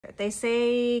They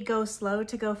say go slow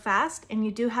to go fast, and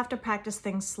you do have to practice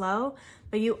things slow,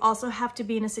 but you also have to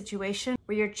be in a situation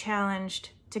where you're challenged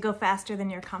to go faster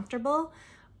than you're comfortable,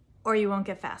 or you won't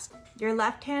get fast. Your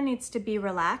left hand needs to be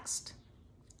relaxed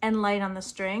and light on the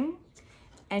string,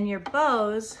 and your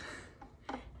bows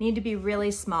need to be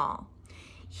really small.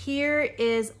 Here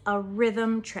is a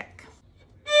rhythm trick.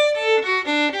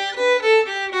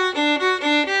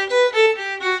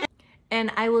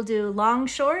 And I will do long,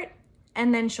 short,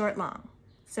 and then short, long.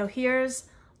 So here's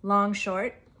long,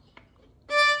 short.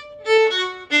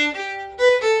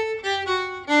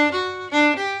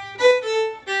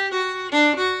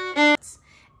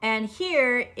 And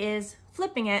here is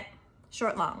flipping it,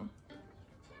 short, long.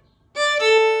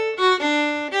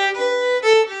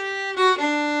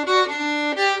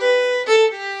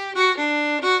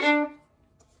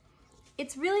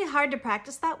 It's really hard to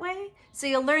practice that way, so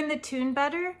you'll learn the tune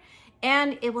better,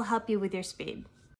 and it will help you with your speed.